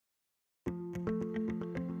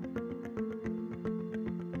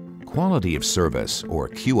Quality of service, or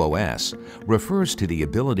QoS, refers to the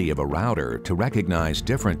ability of a router to recognize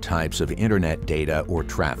different types of internet data or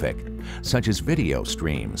traffic, such as video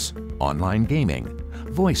streams, online gaming,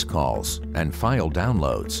 voice calls, and file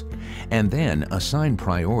downloads, and then assign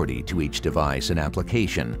priority to each device and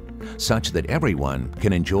application, such that everyone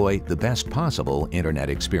can enjoy the best possible internet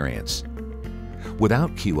experience.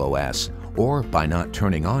 Without QoS, or by not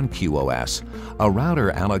turning on QoS, a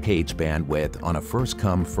router allocates bandwidth on a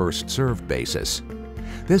first-come, first-served basis.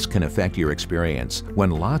 This can affect your experience when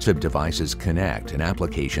lots of devices connect and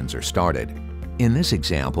applications are started. In this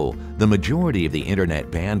example, the majority of the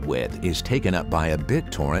internet bandwidth is taken up by a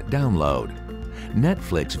BitTorrent download.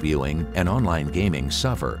 Netflix viewing and online gaming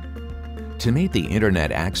suffer. To meet the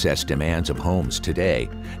internet access demands of homes today,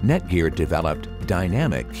 NETGEAR developed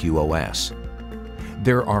Dynamic Qos.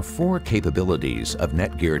 There are 4 capabilities of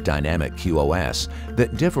NETGEAR Dynamic Qos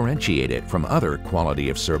that differentiate it from other quality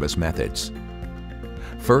of service methods.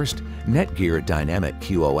 First, NETGEAR Dynamic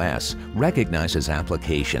Qos recognizes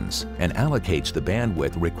applications and allocates the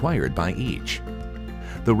bandwidth required by each.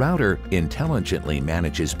 The router intelligently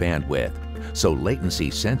manages bandwidth, so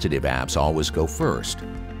latency-sensitive apps always go first.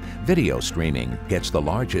 Video streaming gets the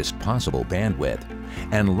largest possible bandwidth,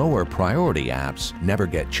 and lower priority apps never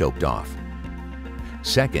get choked off.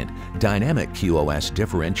 Second, Dynamic Qos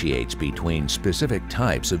differentiates between specific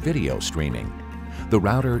types of video streaming. The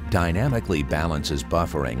router dynamically balances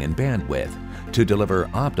buffering and bandwidth to deliver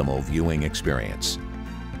optimal viewing experience.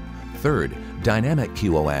 Third, Dynamic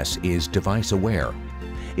Qos is device-aware.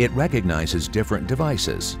 It recognizes different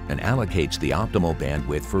devices and allocates the optimal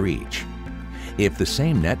bandwidth for each. If the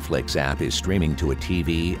same Netflix app is streaming to a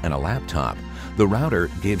TV and a laptop, the router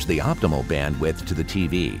gives the optimal bandwidth to the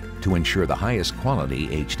TV to ensure the highest quality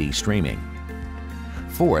HD streaming.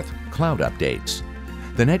 Fourth, cloud updates.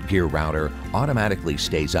 The NETGEAR router automatically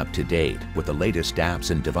stays up to date with the latest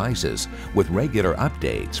apps and devices with regular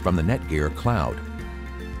updates from the NETGEAR cloud.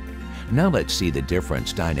 Now let's see the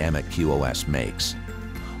difference Dynamic Qos makes.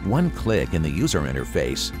 One click in the user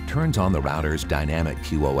interface turns on the router's Dynamic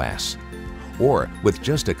Qos. Or with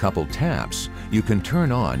just a couple taps, you can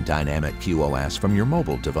turn on Dynamic Qos from your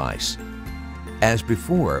mobile device. As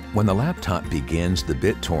before, when the laptop begins the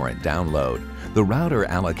BitTorrent download, the router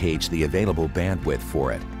allocates the available bandwidth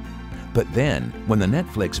for it. But then, when the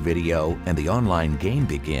Netflix video and the online game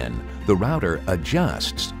begin, the router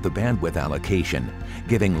adjusts the bandwidth allocation,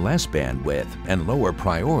 giving less bandwidth and lower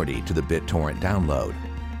priority to the BitTorrent download.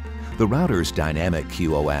 The router's Dynamic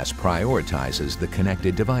Qos prioritizes the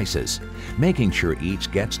connected devices, making sure each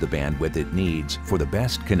gets the bandwidth it needs for the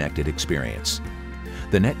best connected experience.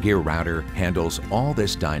 The NETGEAR router handles all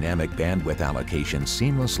this dynamic bandwidth allocation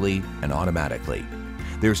seamlessly and automatically.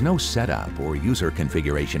 There's no setup or user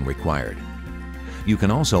configuration required. You can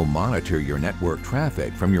also monitor your network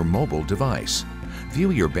traffic from your mobile device. View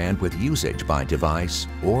your bandwidth usage by device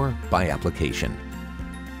or by application.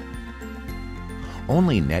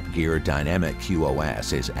 Only NETGEAR Dynamic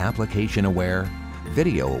Qos is application-aware,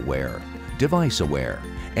 video-aware, device-aware,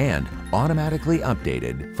 and automatically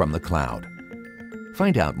updated from the cloud.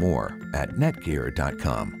 Find out more at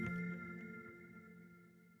netgear.com.